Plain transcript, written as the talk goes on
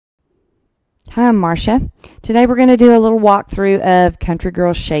Hi, I'm Marcia. Today we're going to do a little walkthrough of Country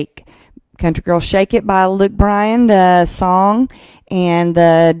Girl Shake. Country Girl Shake It by Luke Bryan, the song, and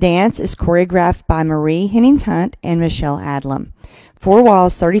the dance is choreographed by Hennings and Michele Adlam. 4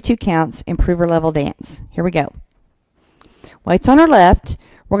 walls, 32 counts, improver level dance. Here we go. Weights on our left.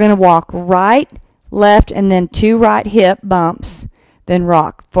 We're going to walk right, left, and then 2 right hip bumps. Then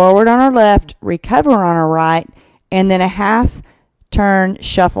rock forward on our left, recover on our right, and then a half turn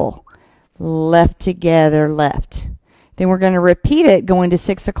shuffle. Left together, left. Then we're going to repeat it going to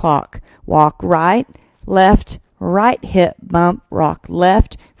 6 o'clock. Walk right, left, right hip bump, rock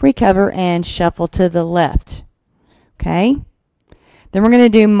left, recover, and shuffle to the left. Okay? Then we're going to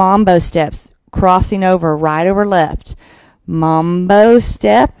do mambo steps, crossing over, right over left. Mambo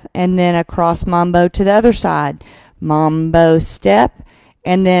step, and then a cross mambo to the other side. Mambo step,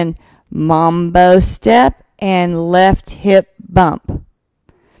 and then mambo step, and left hip bump.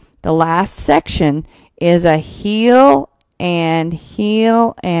 The last section is a heel and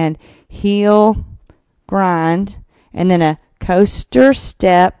heel and heel grind, and then a coaster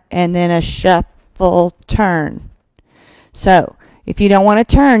step, and then a shuffle turn. So if you don't want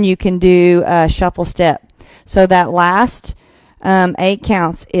to turn, you can do a shuffle step. So that last 8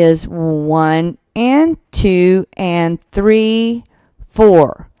 counts is 1 and 2 and 3,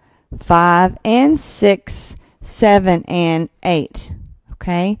 4, 5 and 6, 7 and 8.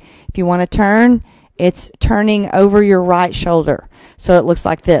 Okay, if you want to turn, it's turning over your right shoulder. So it looks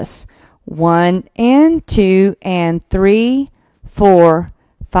like this. 1 and 2 and 3, 4,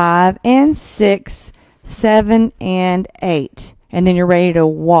 5 and 6, 7 and 8. And then you're ready to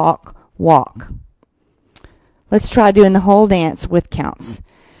walk, walk. Let's try doing the whole dance with counts.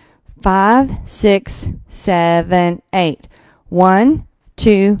 5, 6, 7, 8. 1,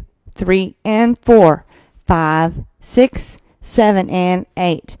 2, 3 and 4, 5, 6, 7 and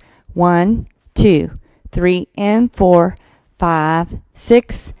 8. 1, 2, 3 and 4, 5,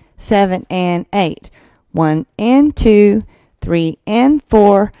 6, 7 and 8. 1 and 2, 3 and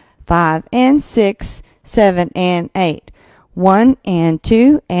 4, 5 and 6, 7 and 8. 1 and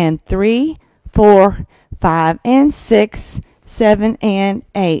 2 and 3, 4, 5 and 6, 7 and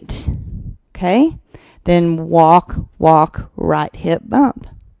 8. Okay? Then walk, walk, right hip bump.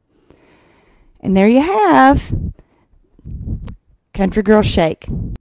 And there you have Country Girl Shake.